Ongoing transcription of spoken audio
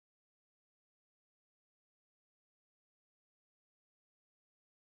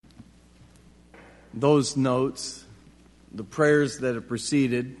those notes, the prayers that have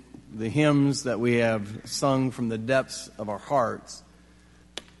preceded, the hymns that we have sung from the depths of our hearts,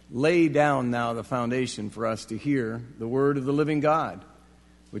 lay down now the foundation for us to hear the word of the living God,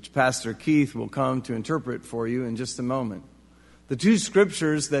 which Pastor Keith will come to interpret for you in just a moment. The two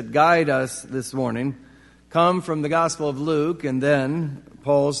scriptures that guide us this morning come from the Gospel of Luke and then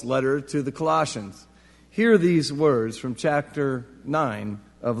Paul's letter to the Colossians. Hear these words from chapter 9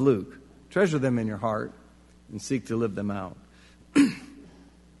 of Luke. Treasure them in your heart and seek to live them out.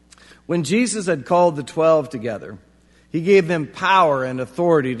 When Jesus had called the 12 together, he gave them power and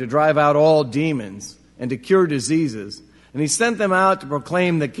authority to drive out all demons and to cure diseases. And he sent them out to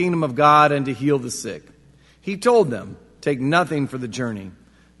proclaim the kingdom of God and to heal the sick. He told them, take nothing for the journey.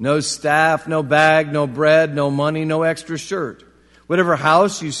 No staff, no bag, no bread, no money, no extra shirt. Whatever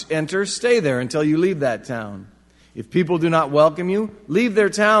house you enter, stay there until you leave that town. If people do not welcome you, leave their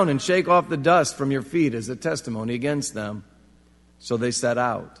town and shake off the dust from your feet as a testimony against them. So they set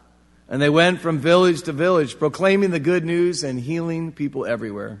out. And they went from village to village, proclaiming the good news and healing people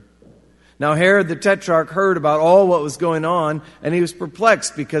everywhere. Now Herod the Tetrarch heard about all what was going on, and he was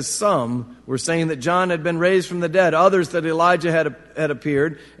perplexed because some were saying that John had been raised from the dead, others that Elijah had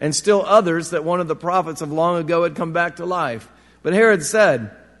appeared, and still others that one of the prophets of long ago had come back to life. But Herod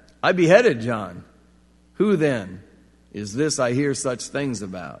said, I beheaded John. Who then is this I hear such things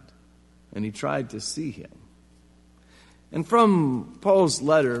about? And he tried to see him. And from Paul's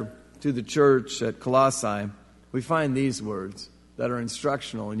letter to the church at Colossae, we find these words that are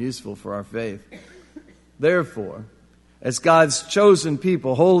instructional and useful for our faith. Therefore, as God's chosen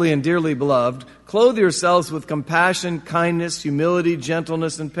people, holy and dearly beloved, clothe yourselves with compassion, kindness, humility,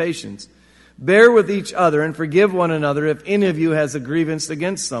 gentleness, and patience. Bear with each other and forgive one another if any of you has a grievance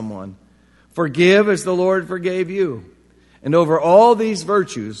against someone. Forgive as the Lord forgave you. And over all these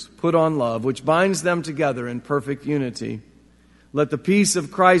virtues, put on love, which binds them together in perfect unity. Let the peace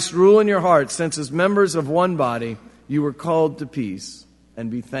of Christ rule in your hearts, since as members of one body, you were called to peace, and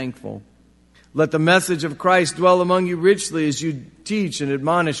be thankful. Let the message of Christ dwell among you richly as you teach and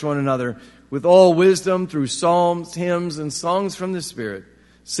admonish one another with all wisdom through psalms, hymns, and songs from the Spirit,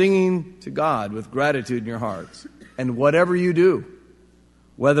 singing to God with gratitude in your hearts. And whatever you do,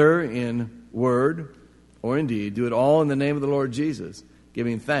 whether in word or in deed, do it all in the name of the Lord Jesus,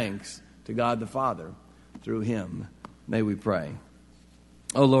 giving thanks to God the Father through him. May we pray.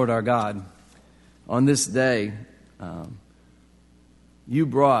 O Lord our God, on this day, you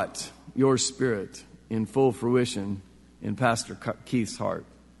brought your Spirit in full fruition in Pastor Keith's heart.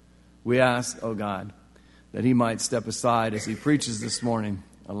 We ask, oh God, that he might step aside as he preaches this morning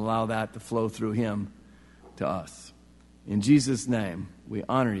and allow that to flow through him to us. In Jesus' name, we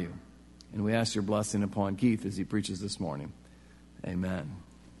honor you, and we ask your blessing upon Keith as he preaches this morning. Amen.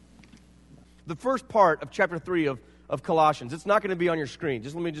 The first part of chapter 3 of Colossians. It's not going to be on your screen.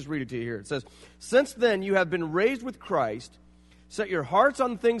 Let me read it to you here. It says, since then you have been raised with Christ. Set your hearts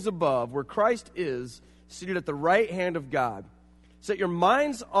on things above, where Christ is, seated at the right hand of God. Set your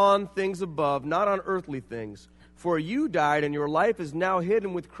minds on things above, not on earthly things. For you died, and your life is now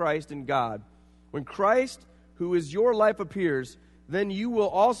hidden with Christ in God. When Christ, who is your life, appears, then you will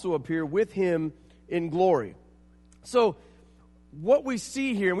also appear with him in glory. So, what we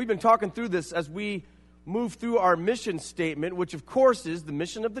see here, and we've been talking through this as we move through our mission statement, which of course is the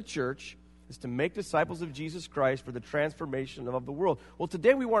mission of the church, is to make disciples of Jesus Christ for the transformation of the world. Well,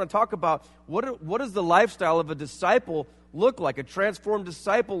 today we want to talk about what does the lifestyle of a disciple look like, a transformed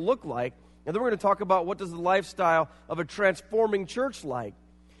disciple look like, and then we're going to talk about what does the lifestyle of a transforming church like.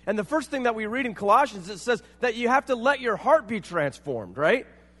 And the first thing that we read in Colossians, it says that you have to let your heart be transformed, right?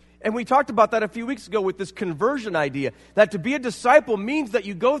 And we talked about that a few weeks ago with this conversion idea, that to be a disciple means that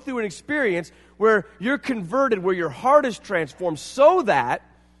you go through an experience where you're converted, where your heart is transformed so that,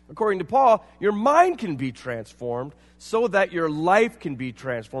 according to Paul, your mind can be transformed so that your life can be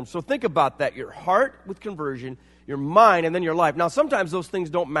transformed. So think about that, your heart with conversion, your mind, and then your life. Now, sometimes those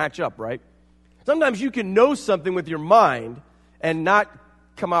things don't match up, right? Sometimes you can know something with your mind and not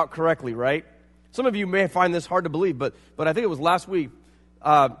come out correctly, right? Some of you may find this hard to believe, but I think it was last week,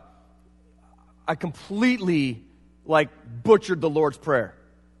 I completely, butchered the Lord's Prayer.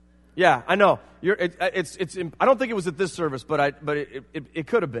 Yeah, I know. I don't think it was at this service, but it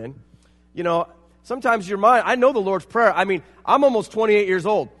could have been. You know, sometimes your mind, I know the Lord's Prayer. I mean, I'm almost 28 years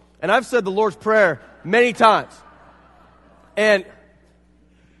old, and I've said the Lord's Prayer many times. And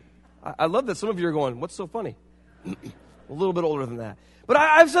I love that some of you are going, what's so funny? A little bit older than that. But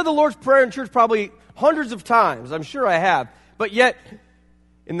I've said the Lord's Prayer in church probably hundreds of times. I'm sure I have. But yet,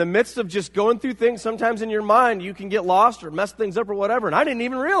 In the midst of just going through things, sometimes in your mind, you can get lost or mess things up or whatever, and I didn't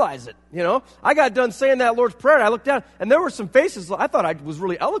even realize it, I got done saying that Lord's Prayer, and I looked down, and there were some faces, I thought I was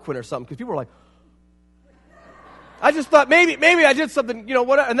really eloquent or something, because people were like, I just thought maybe I did something,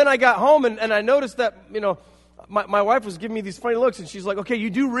 whatever. And then I got home, and I noticed that, my wife was giving me these funny looks, and she's like, okay, you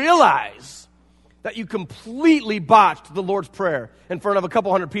do realize that you completely botched the Lord's Prayer in front of a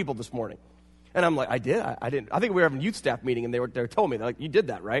couple hundred people this morning. And I'm like, I did? I didn't. I think we were having a youth staff meeting, and they told me, they're like, you did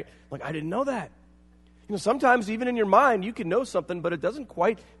that, right? I'm like, I didn't know that. Sometimes even in your mind, you can know something, but it doesn't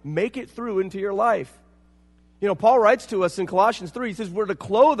quite make it through into your life. Paul writes to us in Colossians 3, he says we're to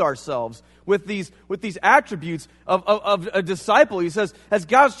clothe ourselves with these attributes of a disciple. He says, as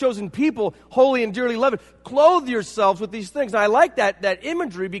God's chosen people, holy and dearly loved, clothe yourselves with these things. And I like that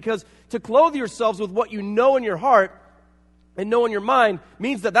imagery, because to clothe yourselves with what you know in your heart and know in your mind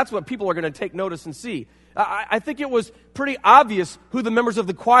means that's what people are going to take notice and see. I think it was pretty obvious who the members of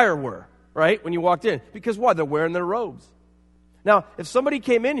the choir were, right, when you walked in. Because why? They're wearing their robes. Now, if somebody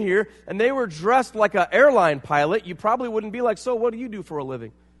came in here and they were dressed like an airline pilot, you probably wouldn't be like, so what do you do for a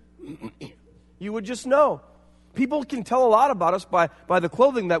living? You would just know. People can tell a lot about us by the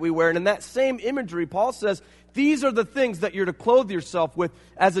clothing that we wear. And in that same imagery, Paul says, these are the things that you're to clothe yourself with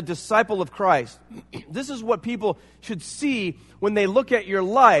as a disciple of Christ. This is what people should see when they look at your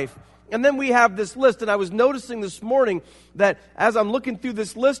life. And then we have this list, and I was noticing this morning that as I'm looking through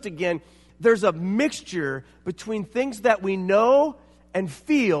this list again, there's a mixture between things that we know and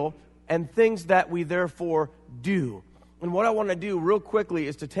feel and things that we therefore do. And what I want to do real quickly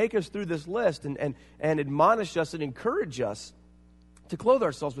is to take us through this list and admonish us and encourage us to clothe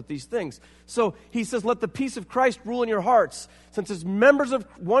ourselves with these things. So he says, let the peace of Christ rule in your hearts. Since as members of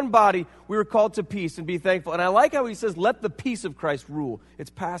one body, we were called to peace, and be thankful. And I like how he says, let the peace of Christ rule. It's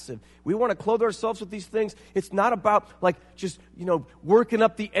passive. We want to clothe ourselves with these things. It's not about just working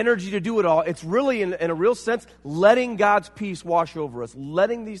up the energy to do it all. It's really, in a real sense, letting God's peace wash over us,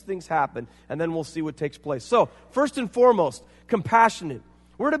 letting these things happen, and then we'll see what takes place. So, first and foremost, compassionate.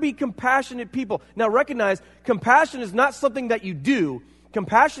 We're to be compassionate people. Now recognize, compassion is not something that you do.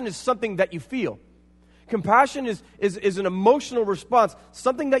 Compassion is something that you feel. Compassion is an emotional response,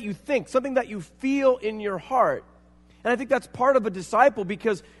 something that you think, something that you feel in your heart. And I think that's part of a disciple,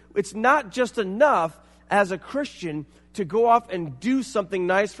 because it's not just enough as a Christian to go off and do something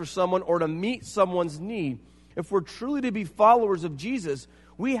nice for someone or to meet someone's need. If we're truly to be followers of Jesus,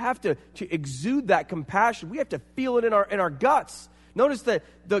 we have to exude that compassion. We have to feel it in our guts. Notice that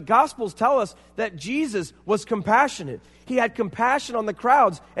the Gospels tell us that Jesus was compassionate. He had compassion on the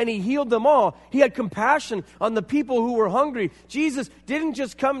crowds, and he healed them all. He had compassion on the people who were hungry. Jesus didn't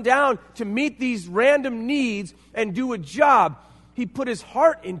just come down to meet these random needs and do a job. He put his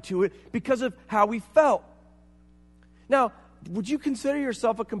heart into it because of how he felt. Now, would you consider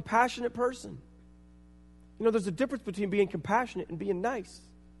yourself a compassionate person? There's a difference between being compassionate and being nice.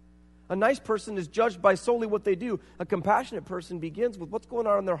 A nice person is judged by solely what they do. A compassionate person begins with what's going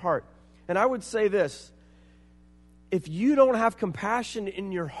on in their heart. And I would say this: if you don't have compassion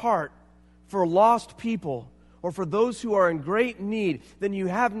in your heart for lost people or for those who are in great need, then you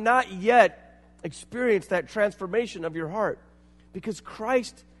have not yet experienced that transformation of your heart. Because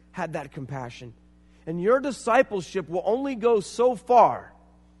Christ had that compassion. And your discipleship will only go so far.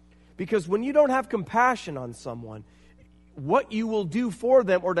 Because when you don't have compassion on someone, what you will do for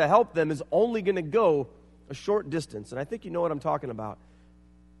them or to help them is only going to go a short distance. And I think you know what I'm talking about.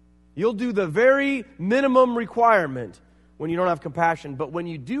 You'll do the very minimum requirement when you don't have compassion. But when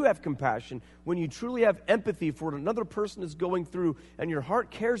you do have compassion, when you truly have empathy for what another person is going through and your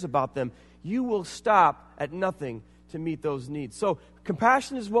heart cares about them, you will stop at nothing to meet those needs. So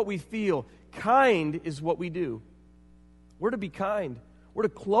compassion is what we feel. Kind is what we do. We're to be kind. We're to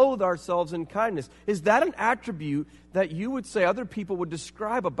clothe ourselves in kindness. Is that an attribute that you would say other people would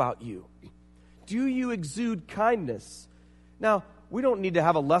describe about you? Do you exude kindness? Now, we don't need to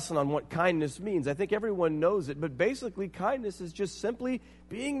have a lesson on what kindness means. I think everyone knows it. But basically, kindness is just simply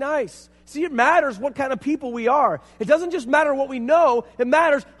being nice. See, it matters what kind of people we are. It doesn't just matter what we know. It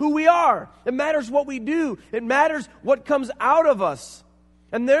matters who we are. It matters what we do. It matters what comes out of us.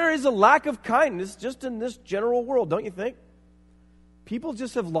 And there is a lack of kindness just in this general world, don't you think? People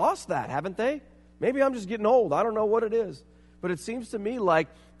just have lost that, haven't they? Maybe I'm just getting old. I don't know what it is. But it seems to me like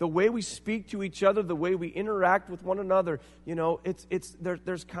the way we speak to each other, the way we interact with one another,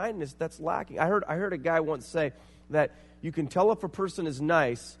 there's kindness that's lacking. I heard a guy once say that you can tell if a person is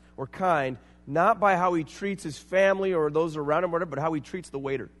nice or kind not by how he treats his family or those around him, or whatever, but how he treats the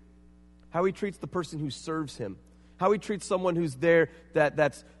waiter, how he treats the person who serves him, how he treats someone who's there that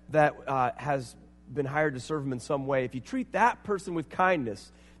has been hired to serve them in some way, if you treat that person with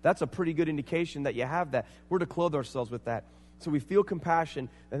kindness, that's a pretty good indication that you have that. We're to clothe ourselves with that. So we feel compassion,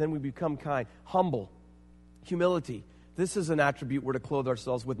 and then we become kind. Humble, humility. This is an attribute we're to clothe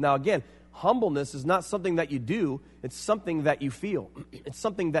ourselves with. Now again, humbleness is not something that you do. It's something that you feel. It's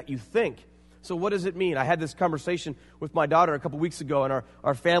something that you think. So what does it mean? I had this conversation with my daughter a couple weeks ago in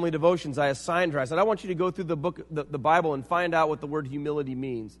our family devotions. I assigned her. I said, I want you to go through the book, the Bible, and find out what the word humility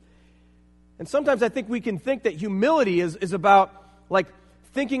means. And sometimes I think we can think that humility is about, like,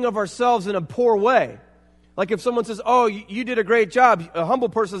 thinking of ourselves in a poor way. Like if someone says, oh, you did a great job, a humble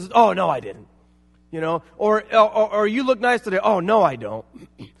person says, oh, no, I didn't. You know, or you look nice today. Oh, no, I don't.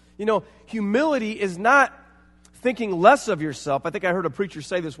 You know, humility is not thinking less of yourself. I think I heard a preacher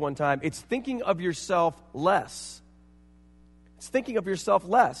say this one time. It's thinking of yourself less. It's thinking of yourself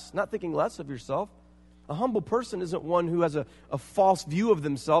less, not thinking less of yourself. A humble person isn't one who has a false view of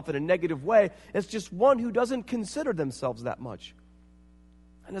themselves in a negative way. It's just one who doesn't consider themselves that much.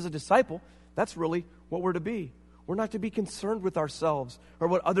 And as a disciple, that's really what we're to be. We're not to be concerned with ourselves or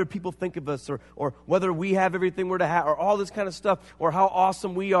what other people think of us or whether we have everything we're to have or all this kind of stuff or how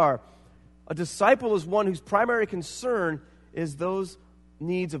awesome we are. A disciple is one whose primary concern is those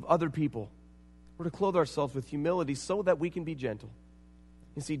needs of other people. We're to clothe ourselves with humility so that we can be gentle.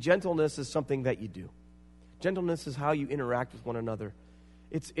 You see, gentleness is something that you do. Gentleness is how you interact with one another.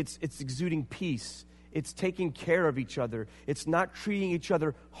 It's exuding peace. It's taking care of each other. It's not treating each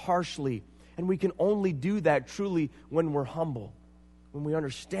other harshly. And we can only do that truly when we're humble, when we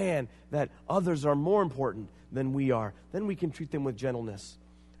understand that others are more important than we are. Then we can treat them with gentleness.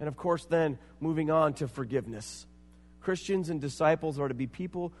 And of course, then, moving on to forgiveness. Christians and disciples are to be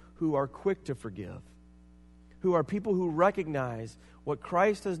people who are quick to forgive, who are people who recognize what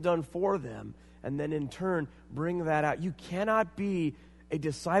Christ has done for them, and then in turn bring that out. You cannot be a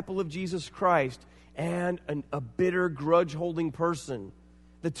disciple of Jesus Christ and a bitter, grudge-holding person.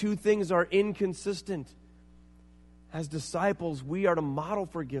 The two things are inconsistent. As disciples, we are to model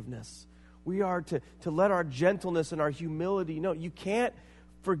forgiveness. We are to let our gentleness and our humility, no, you can't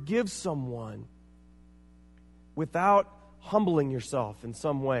forgive someone without humbling yourself in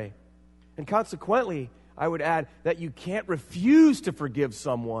some way. And consequently, I would add that you can't refuse to forgive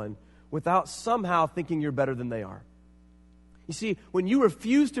someone without somehow thinking you're better than they are. You see, when you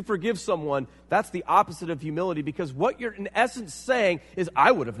refuse to forgive someone, that's the opposite of humility, because what you're in essence saying is,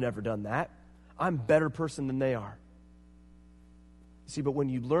 I would have never done that. I'm a better person than they are. You see, but when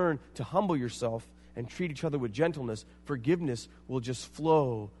you learn to humble yourself and treat each other with gentleness, forgiveness will just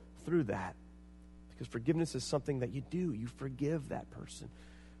flow through that. Because forgiveness is something that you do. You forgive that person.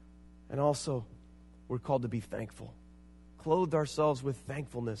 And also, we're called to be thankful. Clothe ourselves with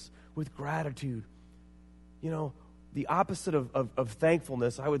thankfulness, with gratitude. You know, the opposite of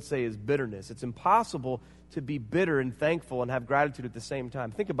thankfulness, I would say, is bitterness. It's impossible to be bitter and thankful and have gratitude at the same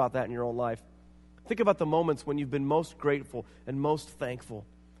time. Think about that in your own life. Think about the moments when you've been most grateful and most thankful.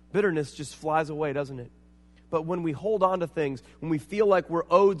 Bitterness just flies away, doesn't it? But when we hold on to things, when we feel like we're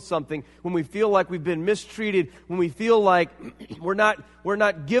owed something, when we feel like we've been mistreated, when we feel like we're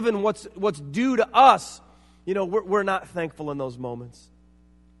not given what's due to us, you know, we're not thankful in those moments.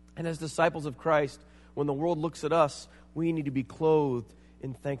 And as disciples of Christ, when the world looks at us, we need to be clothed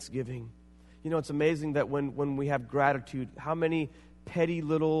in thanksgiving. You know, it's amazing that when we have gratitude, how many petty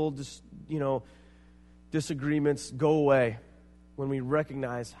little, disagreements go away when we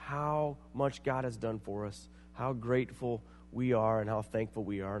recognize how much God has done for us, how grateful we are, and how thankful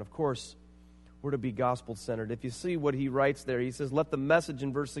we are. And of course, we're to be gospel-centered. If you see what he writes there, he says, let the message,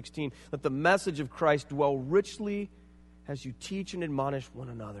 in verse 16, let the message of Christ dwell richly as you teach and admonish one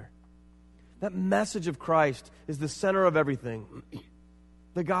another. That message of Christ is the center of everything.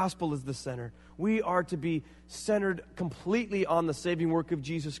 The gospel is the center. We are to be centered completely on the saving work of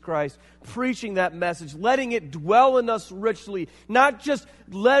Jesus Christ, preaching that message, letting it dwell in us richly, not just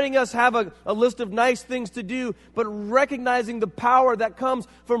letting us have a list of nice things to do, but recognizing the power that comes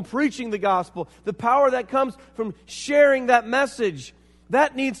from preaching the gospel, the power that comes from sharing that message.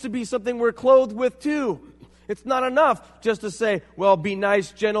 That needs to be something we're clothed with too. It's not enough just to say, well, be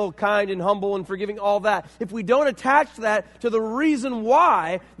nice, gentle, kind, and humble, and forgiving, all that. If we don't attach that to the reason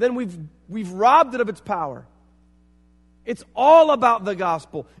why, then we've robbed it of its power. It's all about the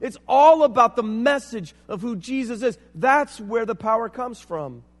gospel. It's all about the message of who Jesus is. That's where the power comes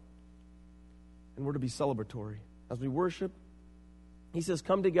from. And we're to be celebratory. As we worship, he says,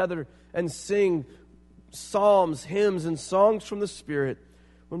 come together and sing psalms, hymns, and songs from the Spirit.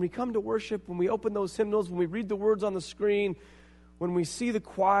 When we come to worship, when we open those hymnals, when we read the words on the screen, when we see the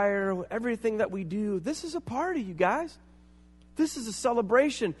choir, everything that we do, this is a party, you guys. This is a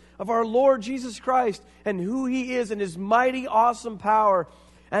celebration of our Lord Jesus Christ and who He is and His mighty, awesome power.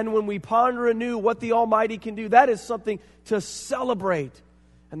 And when we ponder anew what the Almighty can do, that is something to celebrate.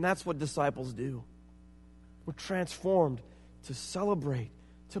 And that's what disciples do. We're transformed to celebrate,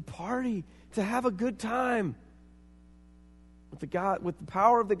 to party, to have a good time with the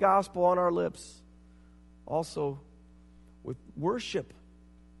power of the gospel on our lips. Also, with worship.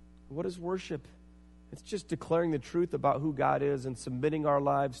 What is worship? It's just declaring the truth about who God is and submitting our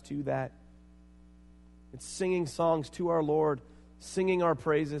lives to that. It's singing songs to our Lord, singing our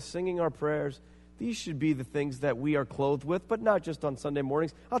praises, singing our prayers. These should be the things that we are clothed with, but not just on Sunday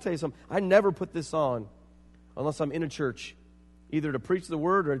mornings. I'll tell you something. I never put this on unless I'm in a church, either to preach the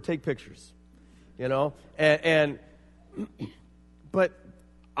word or to take pictures. You know? But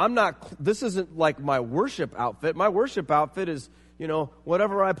I'm not, this isn't like my worship outfit. My worship outfit is,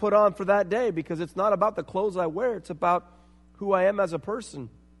 whatever I put on for that day, because it's not about the clothes I wear. It's about who I am as a person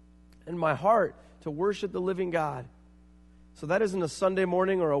and my heart to worship the living God. So that isn't a Sunday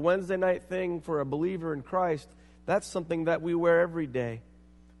morning or a Wednesday night thing for a believer in Christ. That's something that we wear every day.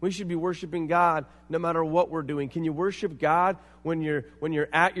 We should be worshiping God no matter what we're doing. Can you worship God when you're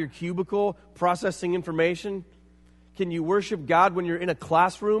at your cubicle processing information? Can you worship God when you're in a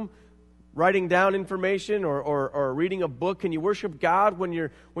classroom writing down information or reading a book? Can you worship God when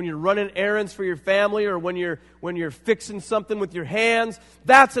you're running errands for your family or when you're fixing something with your hands?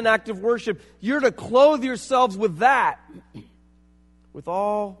 That's an act of worship. You're to clothe yourselves with that, with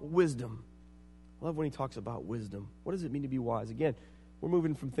all wisdom. I love when he talks about wisdom. What does it mean to be wise? Again, we're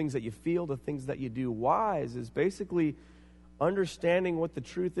moving from things that you feel to things that you do. Wise is basically understanding what the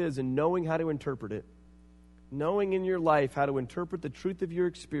truth is and knowing how to interpret it. Knowing in your life how to interpret the truth of your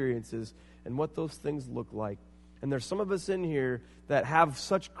experiences and what those things look like. And there's some of us in here that have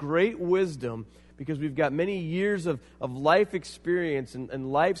such great wisdom because we've got many years of life experience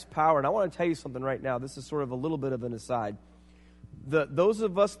and life's power. And I want to tell you something right now. This is sort of a little bit of an aside. Those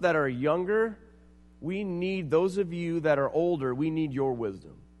of us that are younger, we need, those of you that are older, we need your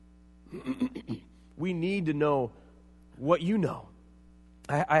wisdom. We need to know what you know.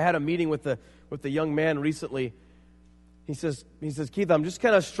 I had a meeting with the young man recently. He says, Keith, I'm just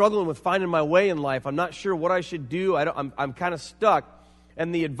kind of struggling with finding my way in life. I'm not sure what I should do. I'm kind of stuck.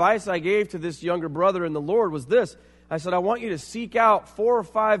 And the advice I gave to this younger brother in the Lord was this. I said, I want you to seek out four or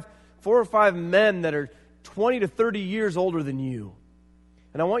five men that are 20 to 30 years older than you.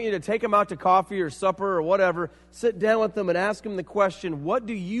 And I want you to take them out to coffee or supper or whatever, sit down with them and ask them the question, what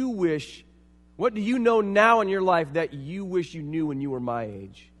do you know now in your life that you wish you knew when you were my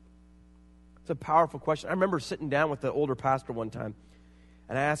age? It's a powerful question. I remember sitting down with the older pastor one time,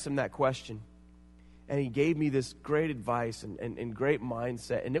 and I asked him that question. And he gave me this great advice and great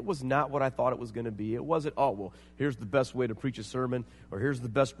mindset. And it was not what I thought it was going to be. It wasn't, here's the best way to preach a sermon, or here's the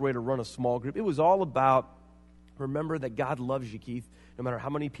best way to run a small group. It was all about, remember that God loves you, Keith, no matter how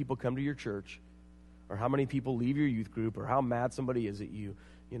many people come to your church, or how many people leave your youth group, or how mad somebody is at you.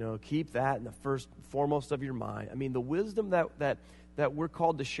 Keep that in the foremost of your mind. I mean, the wisdom that we're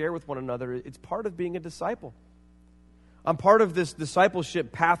called to share with one another, it's part of being a disciple. I'm part of this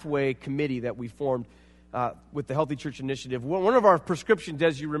discipleship pathway committee that we formed with the Healthy Church Initiative. One of our prescriptions,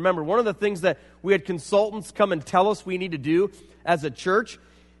 as you remember, one of the things that we had consultants come and tell us we need to do as a church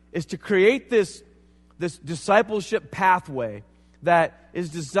is to create this discipleship pathway that is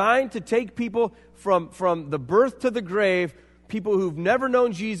designed to take people from the birth to the grave, people who've never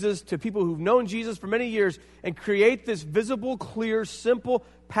known Jesus to people who've known Jesus for many years, and create this visible, clear, simple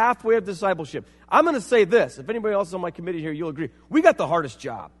pathway of discipleship. I'm going to say this. If anybody else is on my committee here, you'll agree. We got the hardest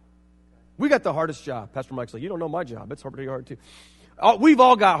job. We got the hardest job. Pastor Mike's like, you don't know my job. It's pretty hard too. We've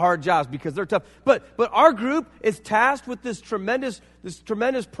all got hard jobs because they're tough. But our group is tasked with this tremendous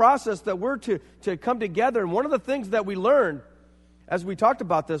process that we're to come together. And one of the things that we learned as we talked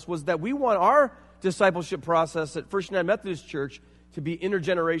about this was that we want our discipleship process at First United Methodist Church to be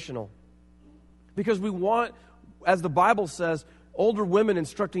intergenerational. Because we want, as the Bible says, older women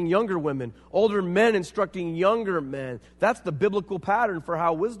instructing younger women, older men instructing younger men. That's the biblical pattern for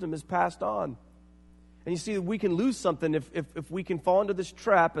how wisdom is passed on. And you see, we can lose something if we can fall into this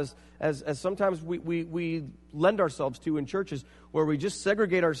trap as sometimes we lend ourselves to in churches, where we just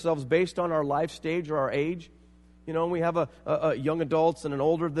segregate ourselves based on our life stage or our age. And we have a young adults and an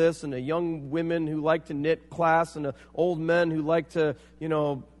older this and a young women who like to knit class and old men who like to,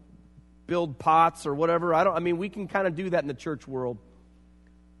 build pots or whatever. We can kind of do that in the church world.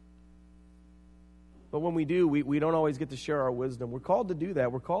 But when we do, we don't always get to share our wisdom. We're called to do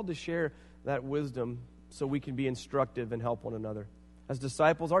that. We're called to share that wisdom so we can be instructive and help one another. As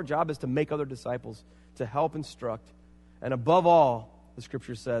disciples, our job is to make other disciples, to help instruct. And above all, the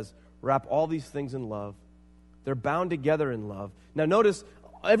Scripture says, wrap all these things in love. They're bound together in love. Now notice,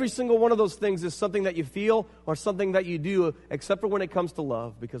 every single one of those things is something that you feel or something that you do, except for when it comes to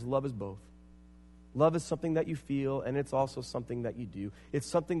love, because love is both. Love is something that you feel, and it's also something that you do. It's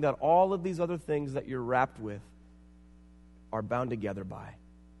something that all of these other things that you're wrapped with are bound together by.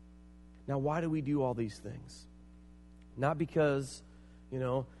 Now, why do we do all these things? Not because,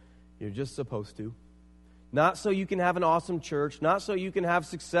 you're just supposed to. Not so you can have an awesome church. Not so you can have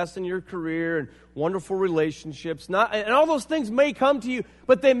success in your career and wonderful relationships. And all those things may come to you,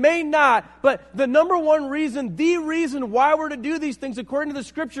 but they may not. But the number one reason, the reason why we're to do these things, according to the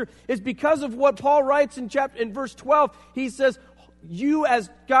Scripture, is because of what Paul writes in verse 12. He says, you as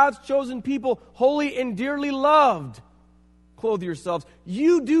God's chosen people, holy and dearly loved, clothe yourselves.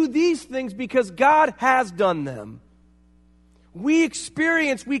 You do these things because God has done them. We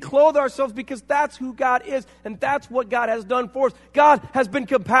clothe ourselves because that's who God is, and that's what God has done for us. God has been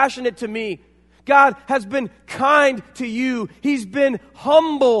compassionate to me. God has been kind to you. He's been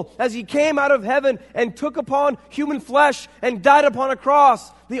humble as He came out of heaven and took upon human flesh and died upon a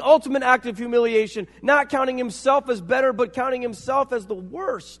cross. The ultimate act of humiliation, not counting Himself as better, but counting Himself as the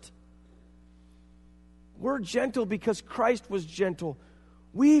worst. We're gentle because Christ was gentle.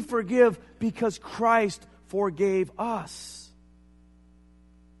 We forgive because Christ forgave us.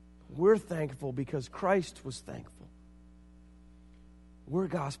 We're thankful because Christ was thankful. We're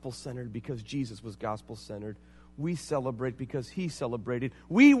gospel-centered because Jesus was gospel-centered. We celebrate because He celebrated.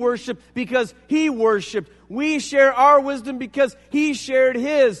 We worship because He worshiped. We share our wisdom because He shared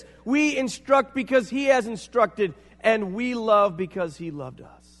His. We instruct because He has instructed. And we love because He loved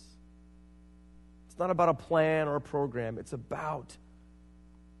us. It's not about a plan or a program. It's about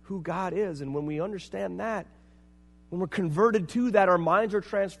who God is. And when we understand that, when we're converted to that, our minds are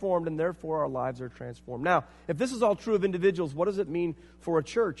transformed, and therefore our lives are transformed. Now, if this is all true of individuals, what does it mean for a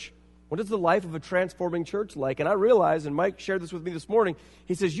church? What is the life of a transforming church like? And I realize, and Mike shared this with me this morning,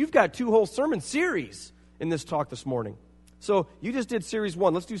 he says, you've got 2 whole sermon series in this talk this morning. So you just did series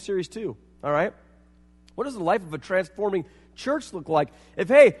 1. Let's do series 2, all right? What does the life of a transforming church look like? If,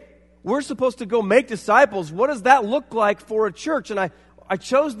 hey, we're supposed to go make disciples, what does that look like for a church? And I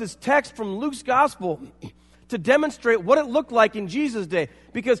chose this text from Luke's gospel to demonstrate what it looked like in Jesus' day.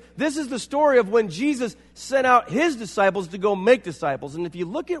 Because this is the story of when Jesus sent out His disciples to go make disciples. And if you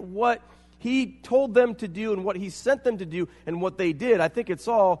look at what He told them to do and what He sent them to do and what they did, I think it's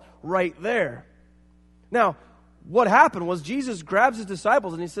all right there. Now, what happened was Jesus grabs His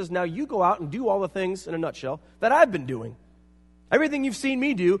disciples and He says, now you go out and do all the things, in a nutshell, that I've been doing. Everything you've seen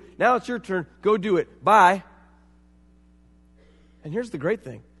me do, now it's your turn. Go do it. Bye. And here's the great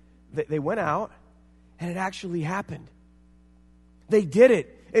thing. They went out, and it actually happened. They did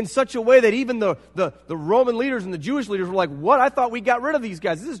it in such a way that even the Roman leaders and the Jewish leaders were like, what? I thought we got rid of these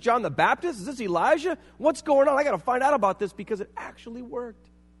guys. Is this John the Baptist? Is this Elijah? What's going on? I got to find out about this because it actually worked.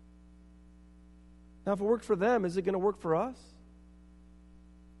 Now, if it worked for them, is it going to work for us?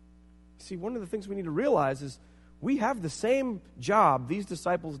 See, one of the things we need to realize is we have the same job these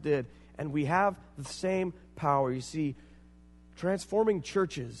disciples did, and we have the same power. You see, transforming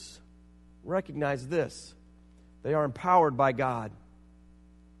churches recognize this. They are empowered by God.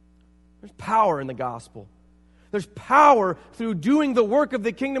 There's power in the gospel. There's power through doing the work of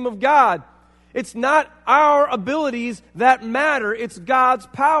the kingdom of God. It's not our abilities that matter. It's God's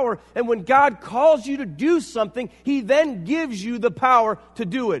power. And when God calls you to do something, He then gives you the power to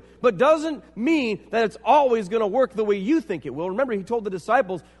do it. But doesn't mean that it's always going to work the way you think it will. Remember, He told the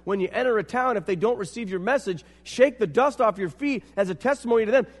disciples, when you enter a town, if they don't receive your message, shake the dust off your feet as a testimony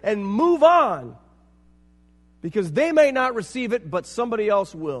to them and move on. Because they may not receive it, but somebody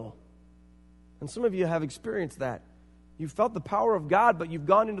else will. And some of you have experienced that. You've felt the power of God, but you've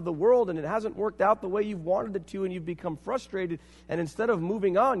gone into the world and it hasn't worked out the way you've wanted it to, and you've become frustrated. And instead of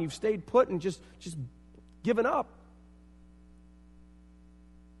moving on, you've stayed put and just given up.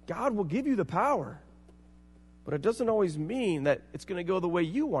 God will give you the power, but it doesn't always mean that it's going to go the way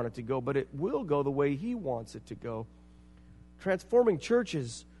you want it to go, but it will go the way He wants it to go. Transforming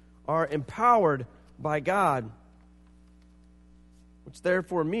churches are empowered by God, which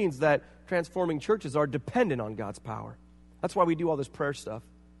therefore means that transforming churches are dependent on God's power. That's why we do all this prayer stuff,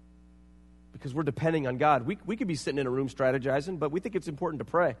 because we're depending on God. We could be sitting in a room strategizing, but we think it's important to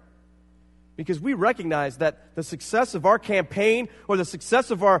pray, because we recognize that the success of our campaign or the success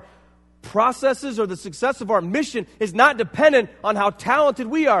of our processes or the success of our mission is not dependent on how talented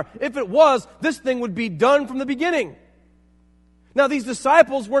we are. If it was, this thing would be done from the beginning. Now, these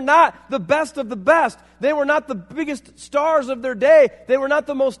disciples were not the best of the best. They were not the biggest stars of their day. They were not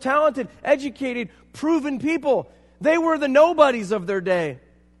the most talented, educated, proven people. They were the nobodies of their day.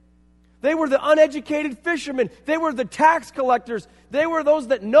 They were the uneducated fishermen. They were the tax collectors. They were those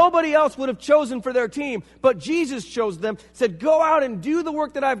that nobody else would have chosen for their team. But Jesus chose them, said, go out and do the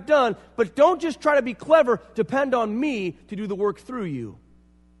work that I've done, but don't just try to be clever. Depend on me to do the work through you.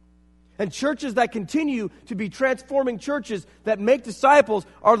 And churches that continue to be transforming churches that make disciples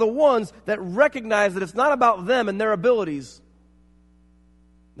are the ones that recognize that it's not about them and their abilities.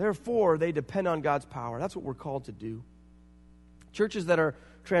 Therefore, they depend on God's power. That's what we're called to do. Churches that are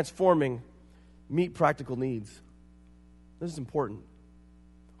transforming meet practical needs. This is important.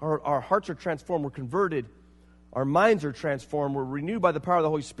 Our hearts are transformed. We're converted. Our minds are transformed. We're renewed by the power of the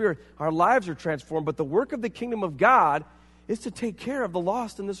Holy Spirit. Our lives are transformed. But the work of the kingdom of God is to take care of the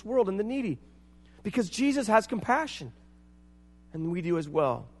lost in this world and the needy. Because Jesus has compassion. And we do as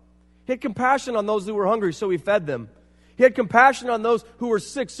well. He had compassion on those who were hungry, so he fed them. He had compassion on those who were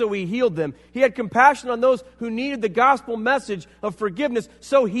sick, so he healed them. He had compassion on those who needed the gospel message of forgiveness,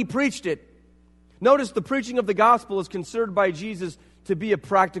 so he preached it. Notice the preaching of the gospel is considered by Jesus to be a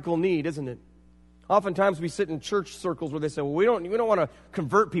practical need, isn't it? Oftentimes we sit in church circles where they say, well, we don't want to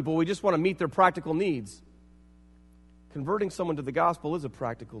convert people, we just want to meet their practical needs. Converting someone to the gospel is a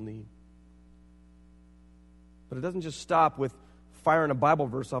practical need. But it doesn't just stop with firing a Bible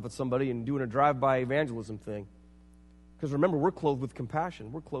verse off at somebody and doing a drive-by evangelism thing. Because remember, we're clothed with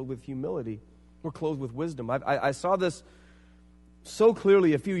compassion. We're clothed with humility. We're clothed with wisdom. I saw this so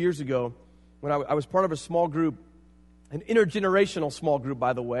clearly a few years ago when I was part of a small group, an intergenerational small group,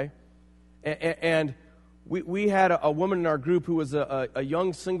 by the way. And we had a woman in our group who was a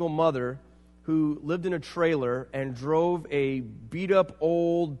young single mother who lived in a trailer and drove a beat-up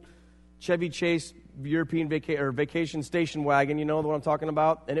old Chevy Chase European vacation station wagon. You know the one I'm talking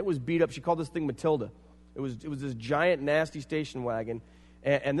about? And it was beat up. She called this thing Matilda. It was this giant, nasty station wagon.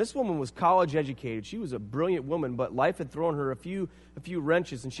 And this woman was college educated. She was a brilliant woman, but life had thrown her a few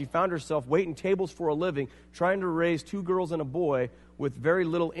wrenches, and she found herself waiting tables for a living, trying to raise 2 girls and a boy with very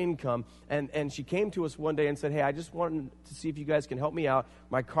little income. And she came to us one day and said, hey, I just wanted to see if you guys can help me out.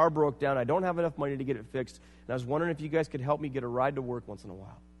 My car broke down. I don't have enough money to get it fixed. And I was wondering if you guys could help me get a ride to work once in a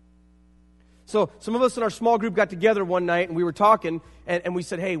while. So some of us in our small group got together one night and we were talking and we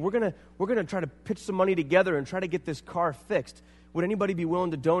said, hey, we're gonna try to pitch some money together and try to get this car fixed. Would anybody be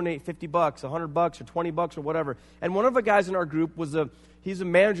willing to donate $50, $100 or $20 or whatever? And one of the guys in our group he's a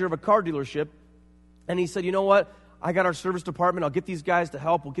manager of a car dealership, and he said, you know what? I got our service department. I'll get these guys to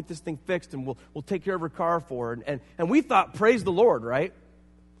help. We'll get this thing fixed and we'll take care of her car for her. And we thought, praise the Lord, right?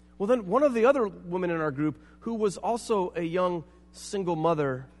 Well, then one of the other women in our group who was also a young single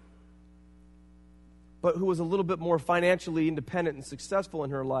mother, but who was a little bit more financially independent and successful in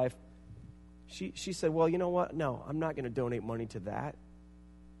her life, she said, well, you know what? No, I'm not going to donate money to that.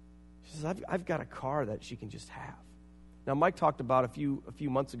 She says, I've got a car that she can just have. Now, Mike talked about a few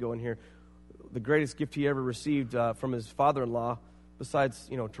months ago in here, the greatest gift he ever received from his father-in-law, besides,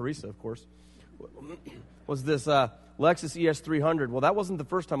 Teresa, of course, was this Lexus ES300. Well, that wasn't the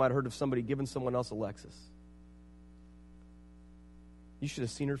first time I'd heard of somebody giving someone else a Lexus. You should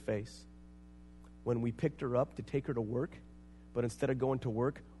have seen her face when we picked her up to take her to work, but instead of going to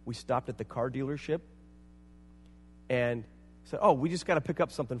work, we stopped at the car dealership and said, oh, we just got to pick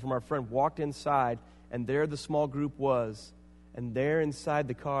up something from our friend. Walked inside, and there the small group was. And there inside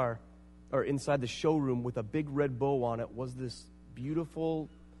the car, or inside the showroom with a big red bow on it, was this beautiful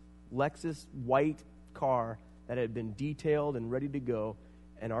Lexus white car that had been detailed and ready to go.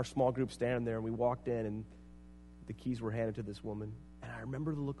 And our small group standing there, and we walked in, and the keys were handed to this woman. And I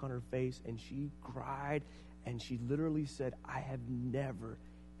remember the look on her face, and she cried, and she literally said, I have never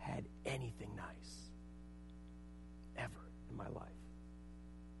had anything nice ever in my life.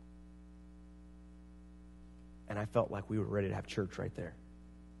 And I felt like we were ready to have church right there.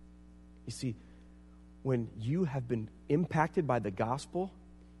 You see, when you have been impacted by the gospel,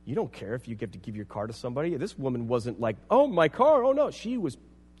 you don't care if you get to give your car to somebody. This woman wasn't like, oh, my car, oh no. She was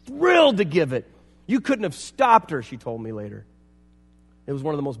thrilled to give it. You couldn't have stopped her, she told me later. It was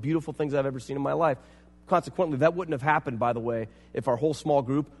one of the most beautiful things I've ever seen in my life. Consequently, that wouldn't have happened, by the way, if our whole small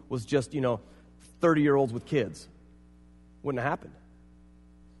group was just, 30-year-olds with kids. Wouldn't have happened.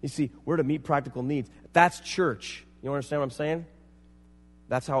 You see, we're to meet practical needs. That's church. You understand what I'm saying?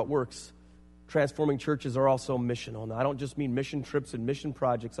 That's how it works. Transforming churches are also missional. Now, I don't just mean mission trips and mission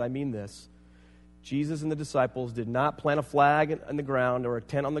projects. I mean this. Jesus and the disciples did not plant a flag in the ground or a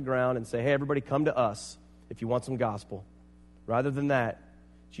tent on the ground and say, hey, everybody come to us if you want some gospel. Rather than that,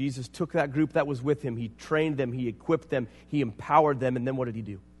 Jesus took that group that was with him. He trained them. He equipped them. He empowered them. And then what did he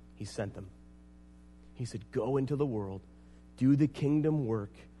do? He sent them. He said, go into the world. Do the kingdom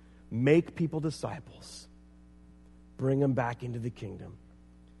work. Make people disciples. bring them back into the kingdom.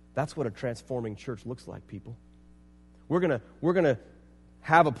 That's what a transforming church looks like, people. We're gonna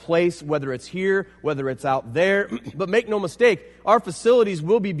have a place, whether it's here, whether it's out there. But make no mistake, our facilities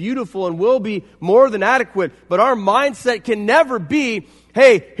will be beautiful and will be more than adequate. But our mindset can never be,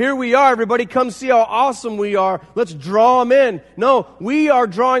 hey, here we are, everybody come see how awesome we are. Let's draw them in. No, we are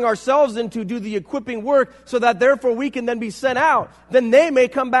drawing ourselves in to do the equipping work so that therefore we can then be sent out. Then they may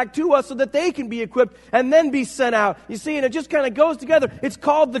come back to us so that they can be equipped and then be sent out. You see, and it just kind of goes together. It's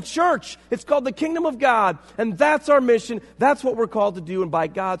called the church. It's called the kingdom of God. And that's our mission. That's what we're called to do. And by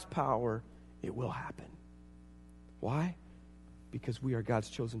God's power, it will happen. Why? Because we are God's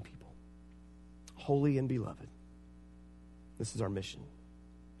chosen people, holy and beloved. This is our mission.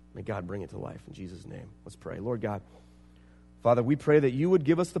 May God bring it to life in Jesus' name. Let's pray. Lord God, Father, we pray that you would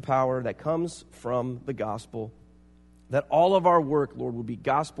give us the power that comes from the gospel, that all of our work, Lord, will be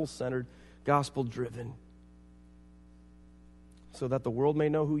gospel-centered, gospel-driven, so that the world may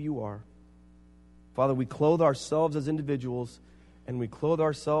know who you are. Father, we clothe ourselves as individuals, and we clothe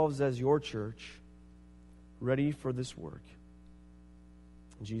ourselves as your church, ready for this work.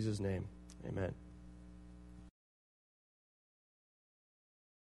 In Jesus' name, amen.